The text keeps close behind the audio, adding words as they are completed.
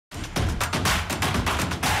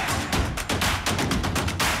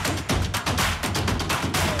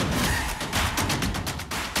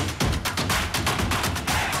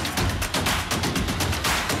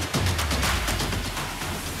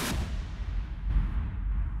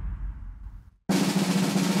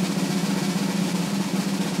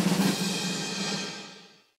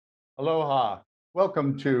Aloha.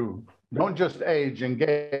 Welcome to Don't Just Age,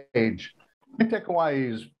 Engage, ThinkTech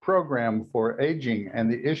Hawaii's program for aging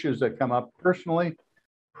and the issues that come up personally,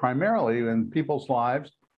 primarily in people's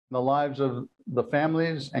lives, the lives of the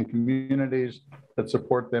families and communities that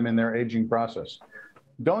support them in their aging process.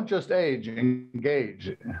 Don't just age,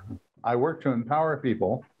 engage. I work to empower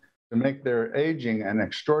people to make their aging an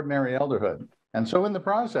extraordinary elderhood. And so in the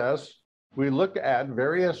process, we look at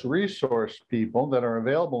various resource people that are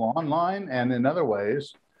available online and in other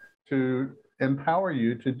ways to empower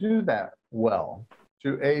you to do that well,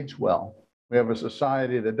 to age well. We have a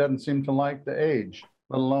society that doesn't seem to like to age,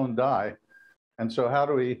 let alone die. And so how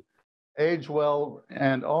do we age well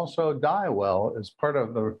and also die well is part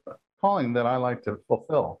of the calling that I like to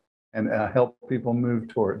fulfill and help people move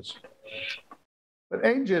towards. But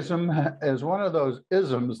ageism is one of those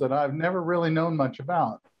isms that I've never really known much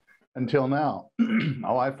about until now.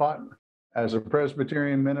 I fought as a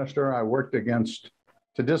Presbyterian minister. I worked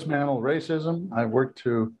to dismantle racism. I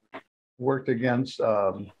worked against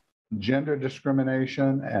gender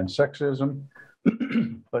discrimination and sexism.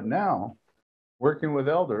 But now, working with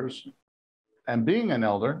elders and being an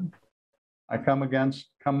elder, I come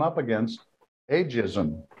up against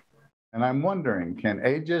ageism. And I'm wondering, can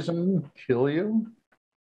ageism kill you?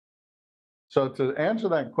 So to answer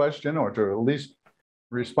that question, or to at least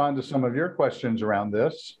respond to some of your questions around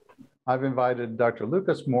this, I've invited Dr.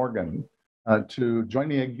 Lucas Morgan to join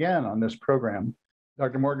me again on this program.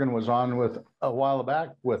 Dr. Morgan was on a while back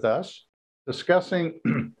with us discussing,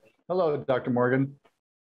 hello, Dr. Morgan.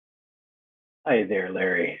 Hi there,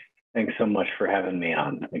 Larry. Thanks so much for having me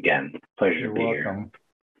on again. Pleasure to be welcome.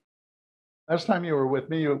 Last time you were with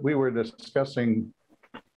me, we were discussing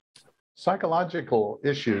psychological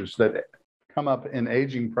issues that come up in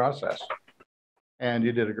aging process. And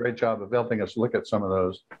you did a great job of helping us look at some of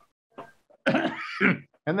those.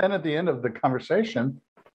 And then at the end of the conversation,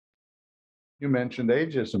 you mentioned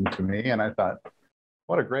ageism to me, and I thought,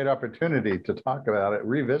 what a great opportunity to talk about it,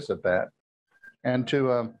 revisit that, and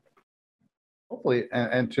to hopefully,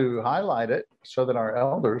 and to highlight it so that our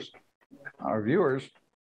elders, our viewers,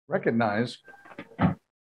 recognize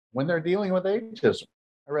when they're dealing with ageism.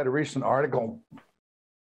 I read a recent article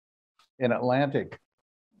in Atlantic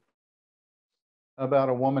about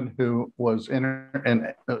a woman who was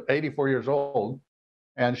 84 years old,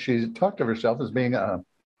 and she talked of herself as being a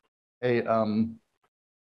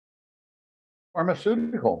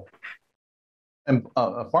pharmaceutical and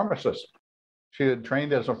a pharmacist. She had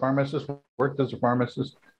trained as a pharmacist, worked as a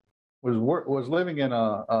pharmacist, was living in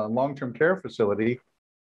a long-term care facility,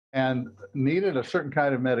 and needed a certain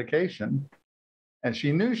kind of medication, and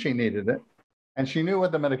she knew she needed it, and she knew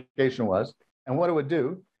what the medication was and what it would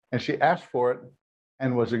do, and she asked for it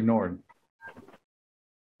and was ignored.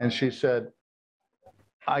 And she said,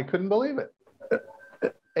 I couldn't believe it.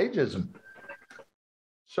 Ageism.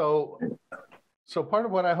 So part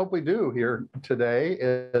of what I hope we do here today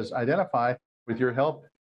is identify, with your help,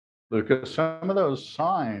 Lucas, some of those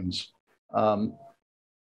signs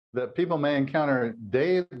that people may encounter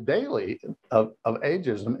daily of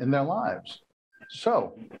ageism in their lives.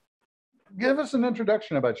 So give us an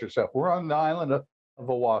introduction about yourself. We're on the island of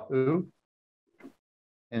Oahu.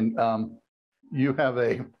 And you have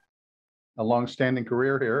a long-standing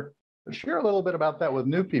career here. Share a little bit about that with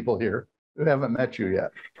new people here who haven't met you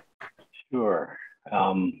yet. Sure.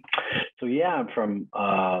 So yeah, I'm from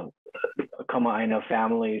Kama'aina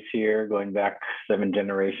families here, going back 7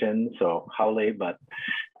 generations. So haole, but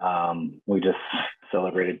we just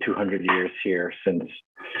celebrated 200 years here since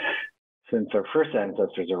our first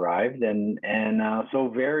ancestors arrived, and so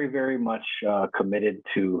very, very much committed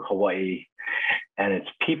to Hawaii and its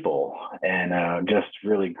people, and just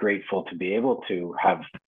really grateful to be able to have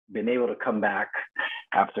been able to come back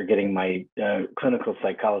after getting my clinical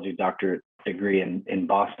psychology doctorate degree in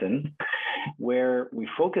Boston, where we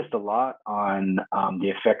focused a lot on the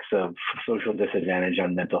effects of social disadvantage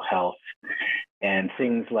on mental health and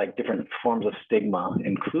things like different forms of stigma,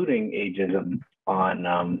 including ageism,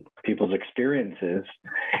 on people's experiences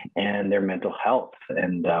and their mental health,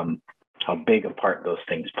 and how big a part those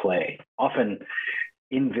things play, often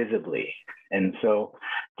invisibly. And so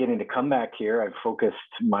getting to come back here, I've focused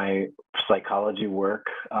my psychology work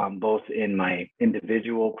both in my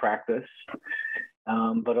individual practice,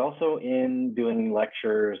 but also in doing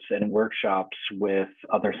lectures and workshops with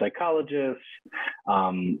other psychologists,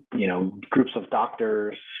 groups of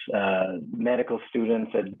doctors, medical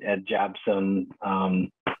students at JABSOM,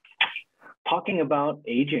 talking about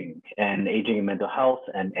aging and mental health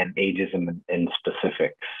and ageism in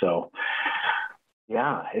specific. So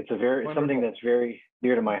Yeah, it's something Wonderful. that's very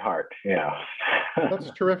dear to my heart. Yeah. That's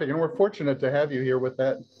terrific, and we're fortunate to have you here with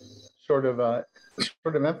that sort of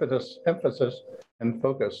emphasis and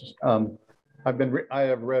focus. I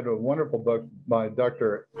have read a wonderful book by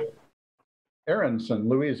Dr. Aronson,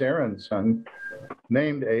 Louise Aronson,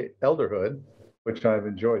 named Elderhood, which I've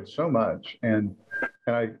enjoyed so much,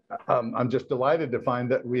 I'm just delighted to find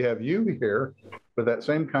that we have you here with that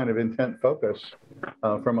same kind of intent focus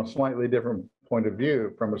from a slightly different point of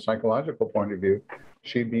view, from a psychological point of view,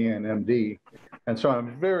 she being an MD. And so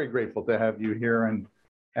I'm very grateful to have you here and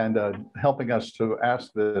helping us to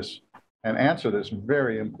ask this and answer this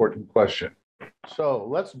very important question. So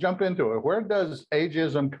let's jump into it. Where does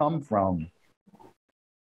ageism come from?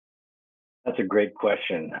 That's a great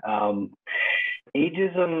question.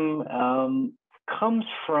 Ageism comes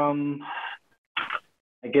from,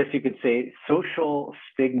 I guess you could say, social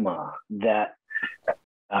stigma that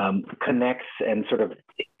connects and sort of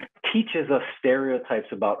teaches us stereotypes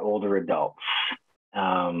about older adults.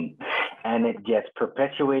 And it gets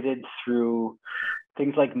perpetuated through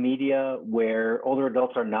things like media where older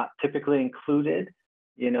adults are not typically included.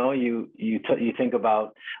 You know, you think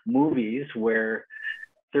about movies where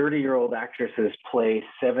 30-year-old actresses play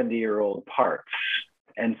 70-year-old parts.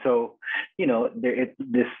 And so, you know,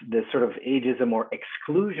 this sort of ageism or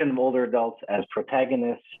exclusion of older adults as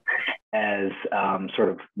protagonists, as sort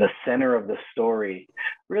of the center of the story,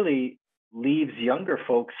 really leaves younger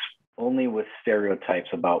folks only with stereotypes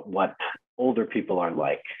about what older people are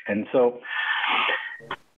like. And so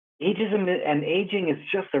ageism and aging is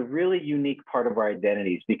just a really unique part of our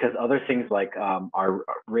identities, because other things like our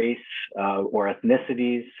race or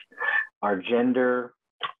ethnicities, our gender,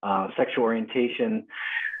 sexual orientation,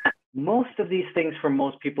 most of these things for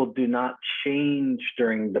most people do not change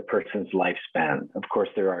during the person's lifespan. Of course,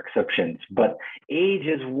 there are exceptions, but age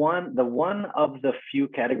is one of the few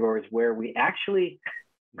categories where we actually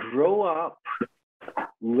grow up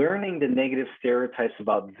learning the negative stereotypes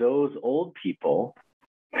about those old people.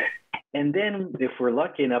 And then if we're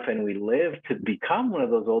lucky enough and we live to become one of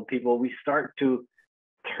those old people, we start to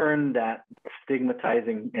turn that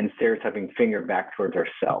stigmatizing and stereotyping finger back towards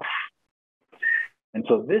ourselves. And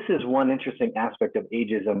so this is one interesting aspect of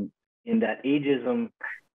ageism, in that ageism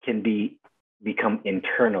can become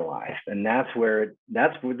internalized. And that's where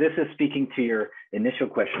this is speaking to your initial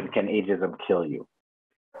question, can ageism kill you?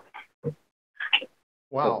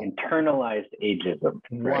 Wow. So internalized ageism.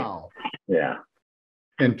 Right? Wow. Yeah.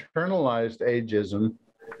 Internalized ageism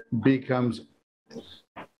becomes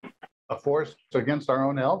a force against our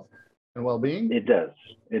own health and well-being? It does.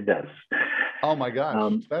 It does. Oh my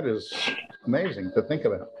gosh, that is amazing to think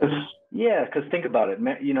about. Yeah, because think about it.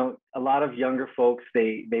 You know, a lot of younger folks,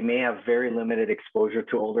 they may have very limited exposure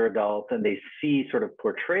to older adults, and they see sort of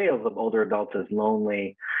portrayals of older adults as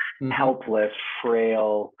lonely, helpless,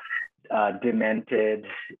 frail, demented,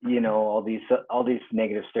 you know, all these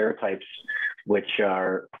negative stereotypes, which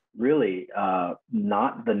are really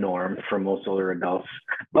not the norm for most older adults,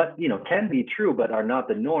 but, you know, can be true, but are not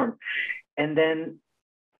the norm. And then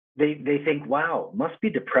they think, wow, must be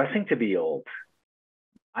depressing to be old.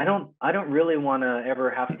 I don't really want to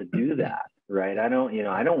ever have to do that, right? I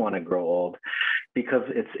don't want to grow old, because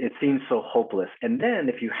it seems so hopeless. And then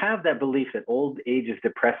if you have that belief that old age is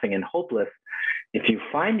depressing and hopeless, if you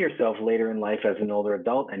find yourself later in life as an older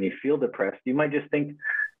adult and you feel depressed, you might just think,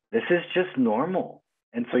 this is just normal.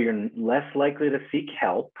 And so you're less likely to seek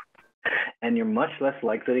help, and you're much less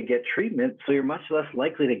likely to get treatment. So you're much less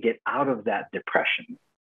likely to get out of that depression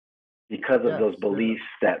because of those beliefs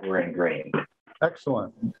that were ingrained.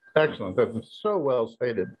 Excellent. Excellent. That's so well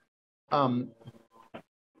stated. I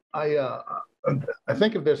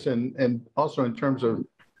think of this in also in terms of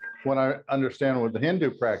what I understand with the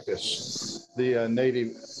Hindu practice, the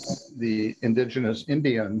indigenous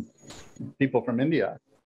Indian people from India,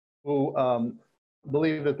 who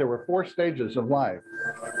believe that there were 4 stages of life.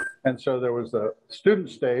 And so there was the student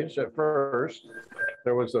stage at first,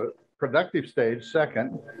 there was a productive stage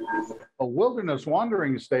second, a wilderness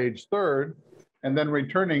wandering stage third, and then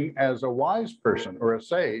returning as a wise person or a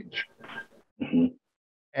sage.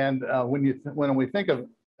 And when we think of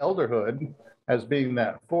elderhood as being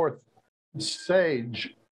that 4th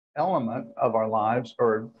sage element of our lives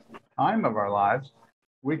or time of our lives,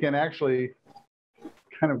 we can actually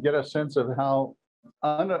kind of get a sense of how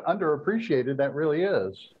underappreciated that really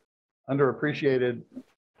is. Underappreciated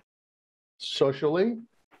socially,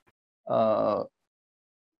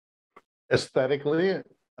 aesthetically,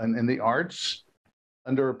 and in the arts,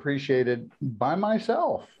 underappreciated by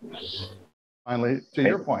myself. Finally, to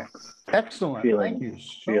your point. Excellent. Thank you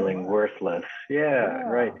so feeling much. worthless. Yeah,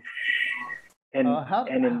 right. And how,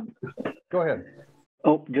 and in go ahead.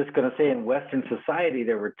 Oh, just going to say, in Western society,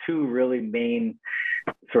 there were two really main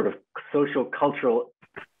sort of social cultural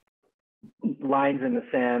lines in the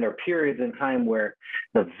sand or periods in time where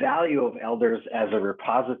the value of elders as a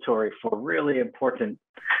repository for really important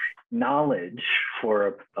knowledge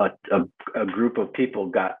for a group of people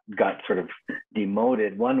got sort of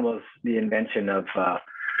demoted. One was the invention of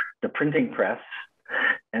the printing press.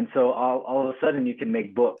 And so all of a sudden you can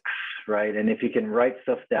make books, right? And if you can write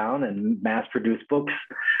stuff down and mass produce books,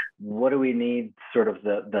 what do we need? Sort of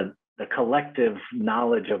the collective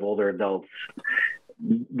knowledge of older adults,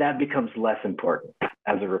 that becomes less important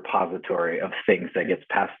as a repository of things that gets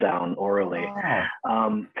passed down orally.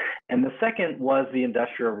 And the second was the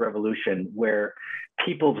Industrial Revolution, where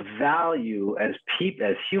people's value as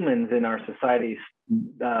humans in our societies,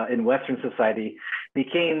 in Western society,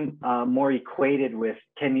 became more equated with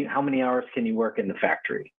how many hours can you work in the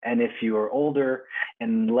factory? And if you are older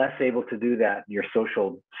and less able to do that, your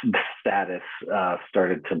social status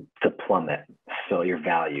started to plummet, so your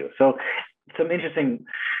value. So some interesting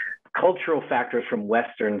cultural factors from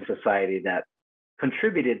Western society that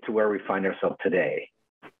contributed to where we find ourselves today.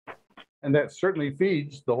 And that certainly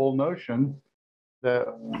feeds the whole notion that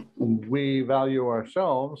we value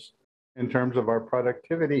ourselves in terms of our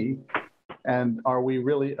productivity, and are we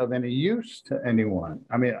really of any use to anyone?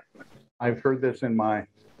 I mean, I've heard this in my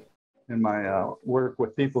work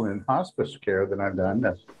with people in hospice care that I've done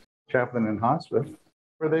as chaplain in hospice,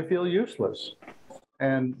 where they feel useless.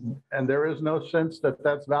 And there is no sense that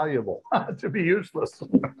that's valuable to be useless.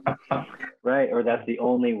 Right, or that's the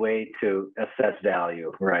only way to assess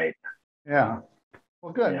value, right? Yeah.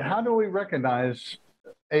 Well, good. Yeah. How do we recognize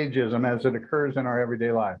ageism as it occurs in our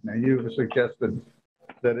everyday life? Now, you've suggested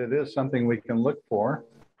that it is something we can look for.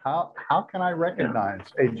 How can I recognize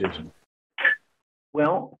ageism?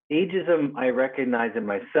 Well, ageism I recognize in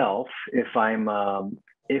myself if I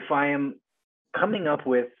am coming up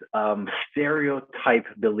with stereotype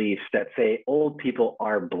beliefs that say old people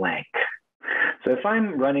are blank. So if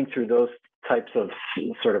I'm running through those types of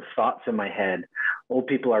sort of thoughts in my head, old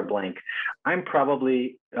people are blank, I'm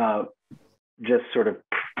probably just sort of,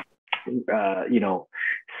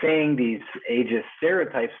 saying these ageist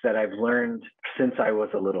stereotypes that I've learned since I was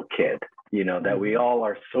a little kid, that we all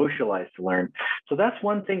are socialized to learn. So that's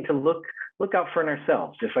one thing to look out for in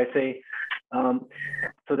ourselves. If I say,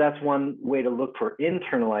 so that's one way to look for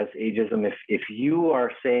internalized ageism. If you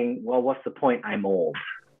are saying, well, what's the point? I'm old.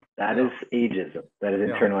 That is ageism. That is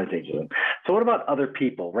internalized ageism. So what about other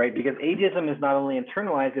people, right? Because ageism is not only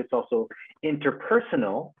internalized, it's also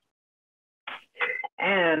interpersonal,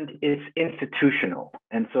 and it's institutional.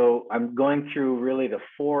 And so I'm going through really the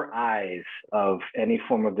 4 I's of any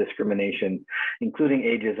form of discrimination, including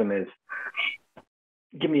ageism, is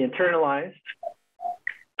can be internalized.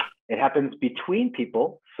 It happens between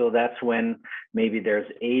people. So that's when maybe there's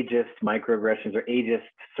ageist microaggressions or ageist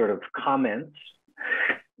sort of comments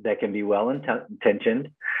that can be well intentioned.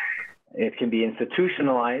 It can be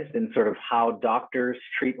institutionalized in sort of how doctors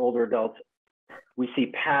treat older adults. We see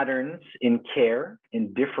patterns in care,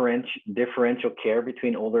 in differential care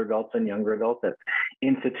between older adults and younger adults. That's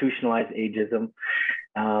institutionalized ageism.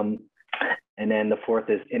 And then the fourth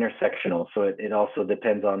is intersectional. So it also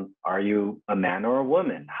depends on, are you a man or a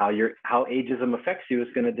woman? How ageism affects you is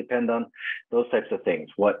going to depend on those types of things.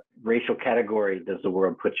 What racial category does the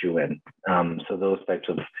world put you in? So those types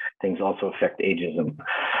of things also affect ageism.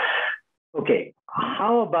 Okay,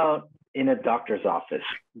 how about in a doctor's office?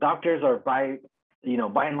 Doctors are by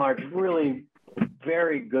and large, really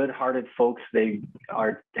very good-hearted folks. They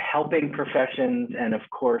are helping professions, and of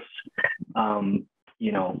course,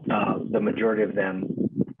 the majority of them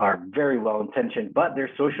are very well-intentioned, but they're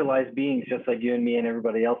socialized beings just like you and me and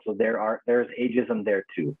everybody else. So there's ageism there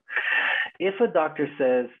too. If a doctor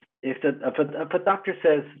says, if a doctor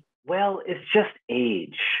says, well, it's just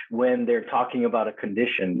age when they're talking about a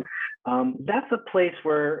condition, that's a place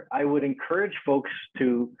where I would encourage folks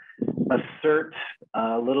to assert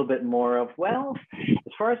a little bit more of, well,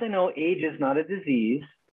 as far as I know, age is not a disease.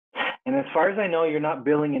 And as far as I know, you're not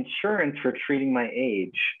billing insurance for treating my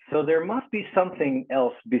age. So there must be something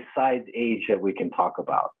else besides age that we can talk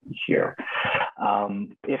about here.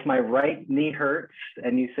 If my right knee hurts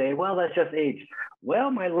and you say, well, that's just age.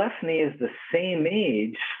 Well, my left knee is the same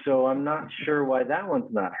age, so I'm not sure why that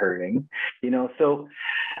one's not hurting. So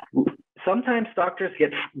sometimes doctors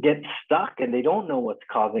get stuck and they don't know what's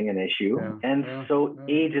causing an issue.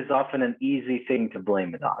 Age is often an easy thing to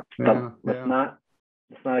blame it on. So let's not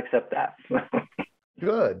accept that.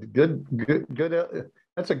 Good.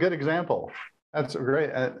 That's a good example. That's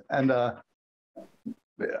great. And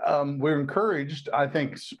we're encouraged, I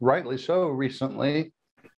think rightly so recently,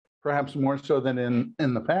 perhaps more so than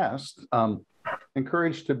in the past,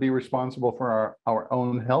 encouraged to be responsible for our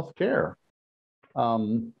own health care.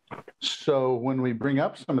 So when we bring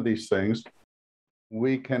up some of these things,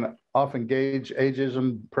 we can often gauge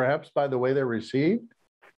ageism perhaps by the way they're received.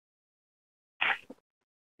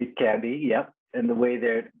 It can be, yep. And the way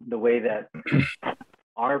that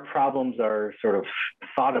our problems are sort of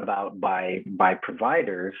thought about by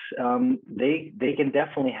providers, they can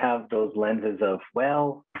definitely have those lenses of,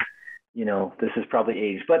 well, this is probably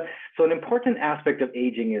age. But so an important aspect of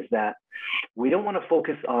aging is that we don't want to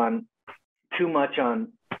focus on too much on,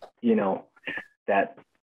 that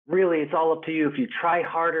really it's all up to you. If you try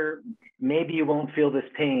harder, maybe you won't feel this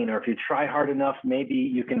pain, or if you try hard enough, maybe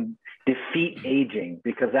you can defeat aging,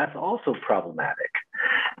 because that's also problematic.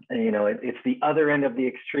 It's the other end of the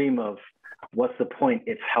extreme of what's the point?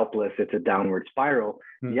 It's helpless. It's a downward spiral.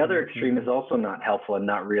 The other extreme is also not helpful and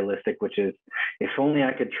not realistic, which is, if only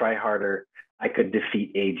I could try harder, I could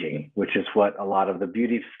defeat aging, which is what a lot of the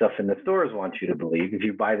beauty stuff in the stores want you to believe. If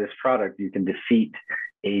you buy this product, you can defeat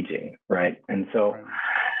aging, right? And so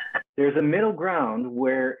there's a middle ground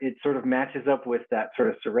where it sort of matches up with that sort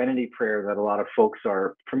of serenity prayer that a lot of folks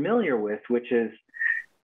are familiar with, which is,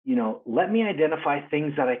 let me identify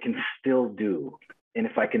things that I can still do. And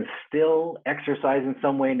if I can still exercise in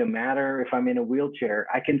some way, no matter if I'm in a wheelchair,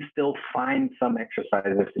 I can still find some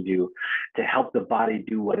exercises to do to help the body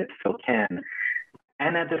do what it still can.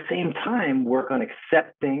 And at the same time, work on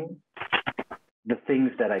accepting the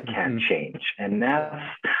things that I can't change. And that's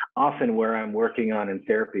often where I'm working on in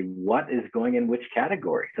therapy. What is going in which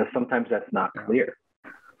category? Because sometimes that's not clear.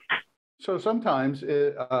 So sometimes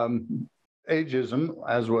ageism,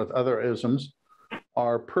 as with other isms,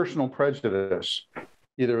 are personal prejudice,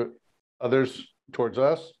 either others towards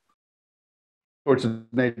us, towards an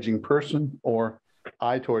aging person, or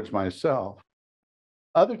I towards myself.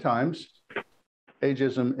 Other times,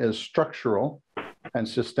 ageism is structural and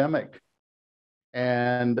systemic,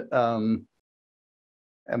 and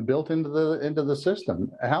built into the system.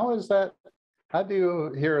 How is that? How do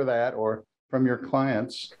you hear that, or from your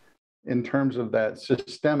clients, in terms of that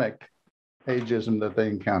systemic ageism that they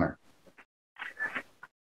encounter?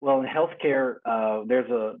 Well, in healthcare,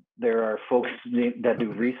 there are folks that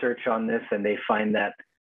do research on this, and they find that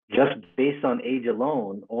just based on age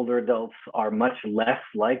alone, older adults are much less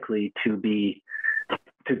likely to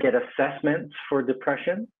get assessments for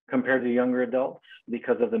depression compared to younger adults,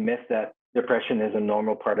 because of the myth that depression is a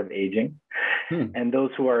normal part of aging. And those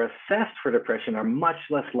who are assessed for depression are much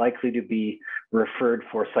less likely to be referred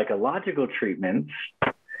for psychological treatments,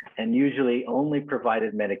 and usually only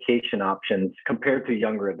provided medication options compared to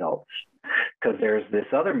younger adults. Because there's this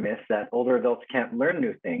other myth that older adults can't learn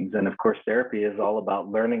new things. And of course, therapy is all about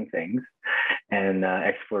learning things and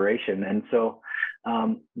exploration. And so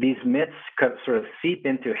these myths sort of seep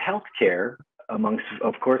into healthcare amongst,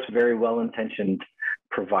 of course, very well-intentioned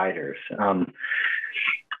providers.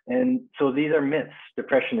 And so these are myths.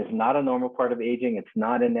 Depression is not a normal part of aging. It's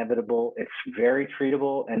not inevitable. It's very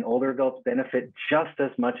treatable, and older adults benefit just as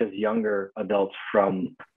much as younger adults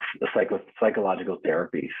from the psychological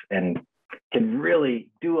therapies, and can really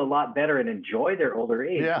do a lot better and enjoy their older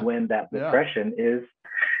age when that depression is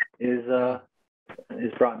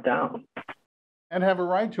brought down. And have a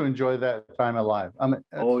right to enjoy that time of life. I mean,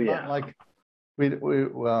 it's not like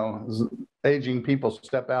aging people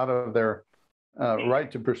step out of their right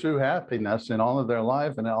to pursue happiness in all of their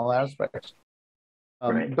life and all aspects.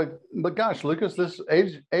 But gosh, Lucas, this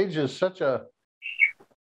age is such a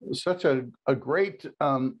great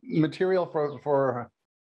material for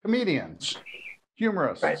comedians,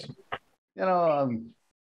 humorists.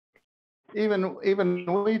 Even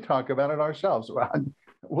we talk about it ourselves.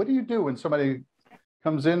 What do you do when somebody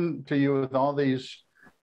comes in to you with all these?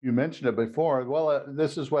 You mentioned it before. Well,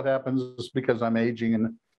 this is what happens because I'm aging,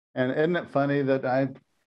 and isn't it funny that I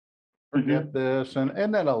forget this? And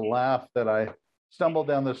isn't it a laugh that I stumble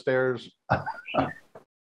down the stairs?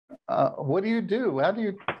 What do you do? How do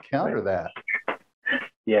you counter that?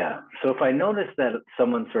 Yeah. So if I notice that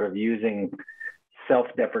someone's sort of using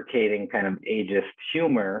self-deprecating kind of ageist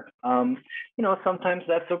humor, sometimes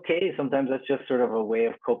that's okay. Sometimes that's just sort of a way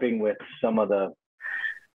of coping with some of the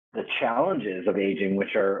challenges of aging,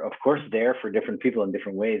 which are, of course, there for different people in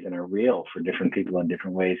different ways and are real for different people in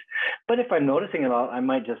different ways. But if I'm noticing it all, I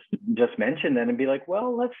might just mention that and be like,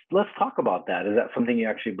 well, let's talk about that. Is that something you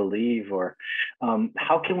actually believe? Or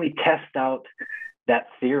how can we test out that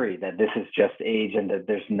theory that this is just age and that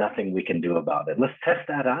there's nothing we can do about it? Let's test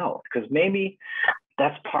that out, because maybe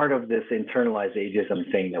that's part of this internalized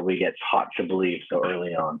ageism thing that we get taught to believe so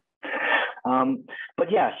early on.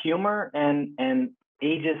 But yeah, humor and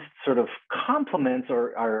ageist sort of compliments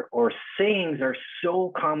or sayings are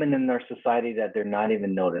so common in our society that they're not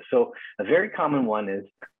even noticed. So a very common one is,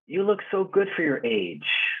 "You look so good for your age,"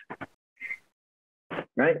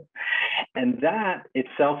 right? And that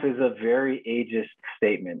itself is a very ageist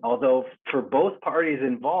statement, although for both parties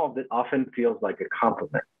involved, it often feels like a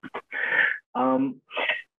compliment.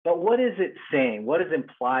 But what is it saying? What is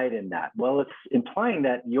implied in that? Well, it's implying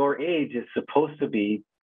that your age is supposed to be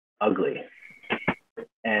ugly,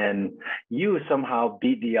 and you somehow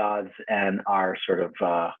beat the odds and are sort of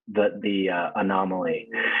the anomaly.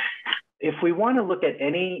 If we want to look at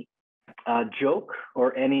any joke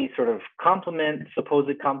or any sort of compliment,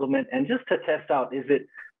 supposed compliment, and just to test out, is it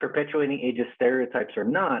perpetuating ageist stereotypes or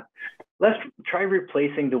not, let's try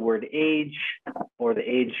replacing the word age or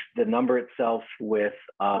the number itself with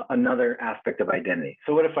another aspect of identity.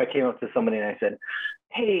 So what if I came up to somebody and I said,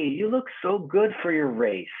 "Hey, you look so good for your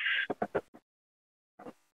race"?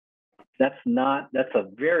 That's a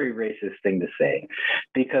very racist thing to say,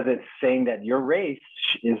 because it's saying that your race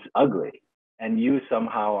is ugly and you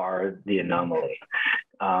somehow are the anomaly.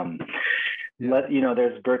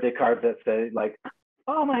 There's birthday cards that say like,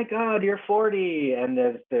 "Oh my God, you're 40," and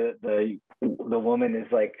there's the woman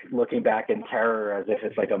is like looking back in terror as if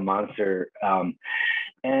it's like a monster,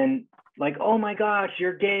 and like, "Oh my gosh,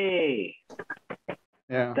 you're gay."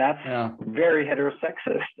 That's very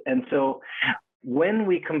heterosexist. And so when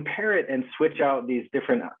we compare it and switch out these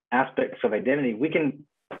different aspects of identity, we can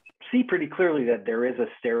see pretty clearly that there is a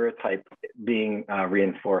stereotype being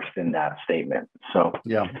reinforced in that statement. So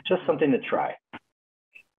just something to try.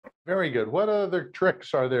 Very good. What other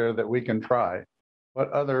tricks are there that we can try? What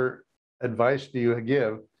other advice do you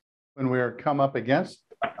give when we are come up against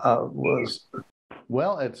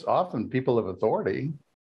it's often people of authority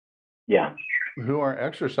who are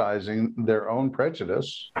exercising their own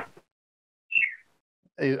prejudice.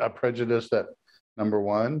 A prejudice that, number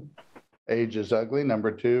one, age is ugly.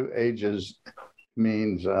 Number two, age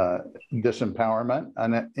means disempowerment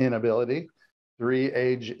and inability. 3,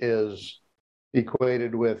 age is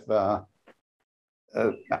equated with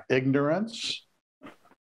ignorance.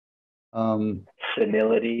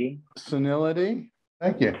 Senility.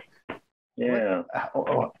 Thank you. Yeah.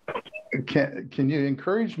 Can you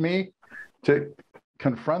encourage me to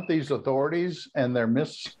confront these authorities and their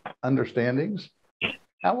misunderstandings?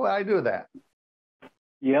 How will I do that?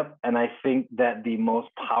 Yep. And I think that the most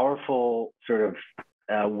powerful sort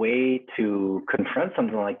of way to confront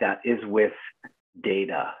something like that is with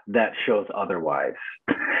data that shows otherwise.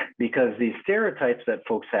 Because these stereotypes that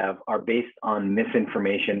folks have are based on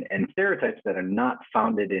misinformation and stereotypes that are not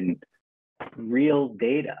founded in real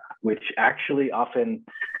data, which actually often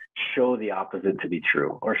show the opposite to be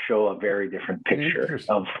true or show a very different picture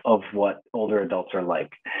of what older adults are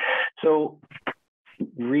like. So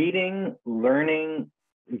reading, learning,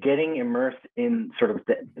 getting immersed in sort of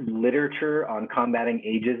the literature on combating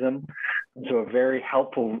ageism. So a very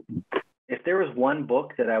helpful, if there was one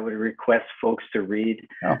book that I would request folks to read,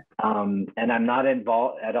 and I'm not at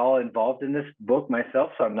all involved in this book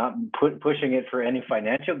myself, so I'm not pushing it for any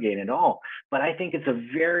financial gain at all, but I think it's a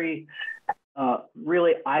very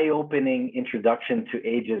really eye-opening introduction to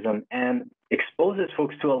ageism and exposes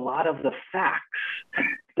folks to a lot of the facts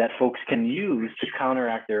that folks can use to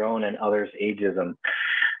counteract their own and others' ageism.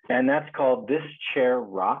 And that's called "This Chair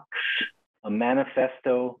Rocks: A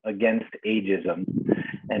Manifesto Against Ageism."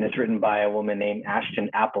 And it's written by a woman named Ashton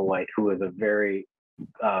Applewhite, who is a very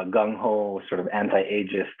gung-ho sort of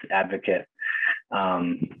anti-ageist advocate.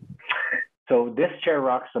 So "This Chair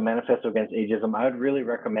Rocks: A Manifesto Against Ageism," I would really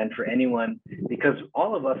recommend for anyone, because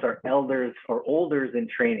all of us are elders or olders in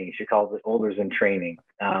training. She calls it olders in training,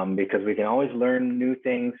 because we can always learn new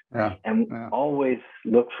things and always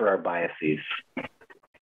look for our biases.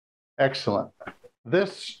 Excellent.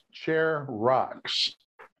 "This Chair Rocks."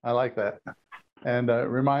 I like that. And it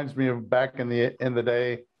reminds me of back in the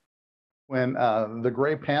day when the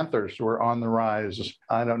Gray Panthers were on the rise.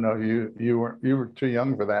 I don't know, you were too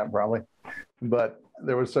young for that probably, but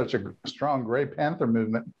there was such a strong Gray Panther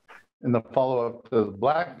movement in the follow-up to the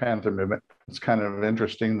Black Panther movement. It's kind of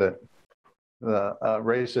interesting that the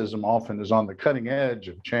racism often is on the cutting edge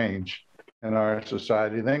of change in our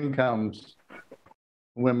society. Then comes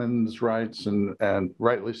women's rights and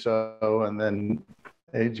rightly so, and then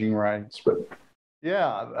aging rights. But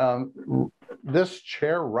this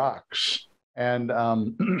chair rocks. And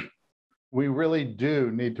we really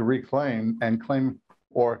do need to reclaim and claim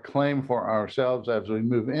for ourselves as we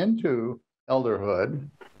move into elderhood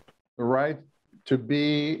the right to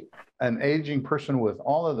be an aging person with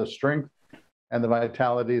all of the strength and the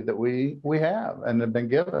vitality that we have and have been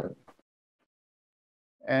given.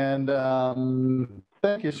 And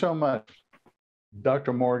thank you so much,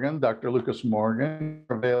 Dr. Morgan, Dr. Lucas Morgan,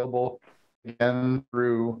 available again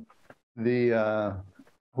through the,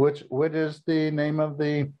 what is the name of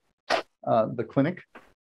the clinic?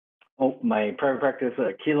 Oh, my private practice,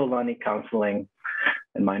 Kilolani Counseling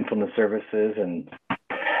and Mindfulness Services. And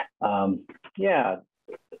yeah,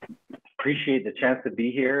 appreciate the chance to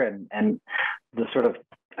be here, and the sort of,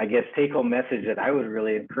 I guess, take-home message that I would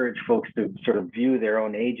really encourage folks to sort of view their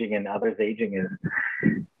own aging and others' aging is,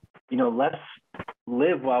 let's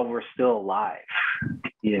live while we're still alive.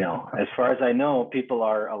 As far as I know, people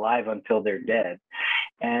are alive until they're dead.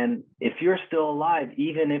 And if you're still alive,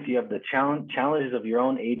 even if you have the challenges of your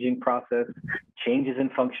own aging process, changes in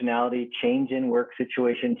functionality, change in work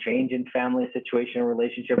situation, change in family situation,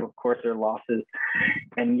 relationship, of course, there are losses.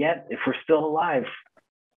 And yet, if we're still alive,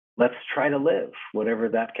 let's try to live, whatever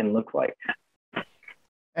that can look like.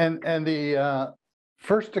 And the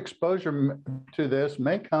first exposure to this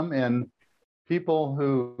may come in people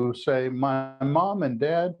who say, my mom and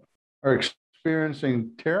dad are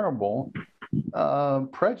experiencing terrible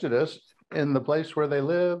prejudice in the place where they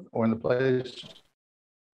live, or in the place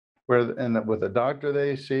where, with a doctor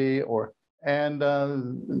they see, and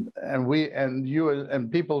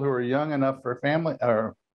people who are young enough for family,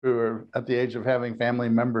 or who are at the age of having family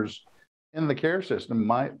members in the care system,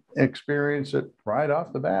 might experience it right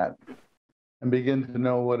off the bat and begin to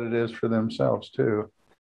know what it is for themselves too.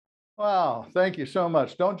 Wow, thank you so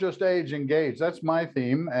much. Don't just age, engage. That's my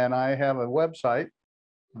theme, and I have a website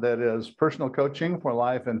that is Personal Coaching for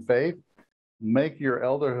Life and Faith. Make your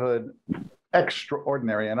elderhood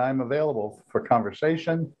extraordinary. And I'm available for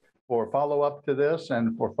conversation, for follow-up to this,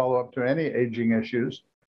 and for follow-up to any aging issues,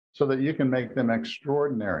 so that you can make them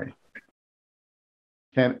extraordinary.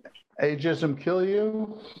 Can ageism kill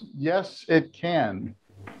you? Yes, it can,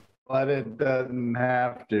 but it doesn't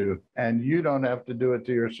have to. And you don't have to do it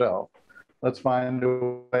to yourself. Let's find a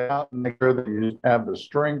way out and make sure that you have the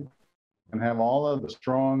strength and have all of the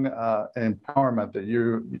strong empowerment that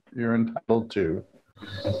you're entitled to.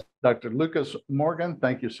 Dr. Lucas Morgan,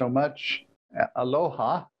 thank you so much.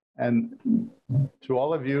 Aloha, and to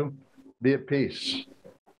all of you, be at peace.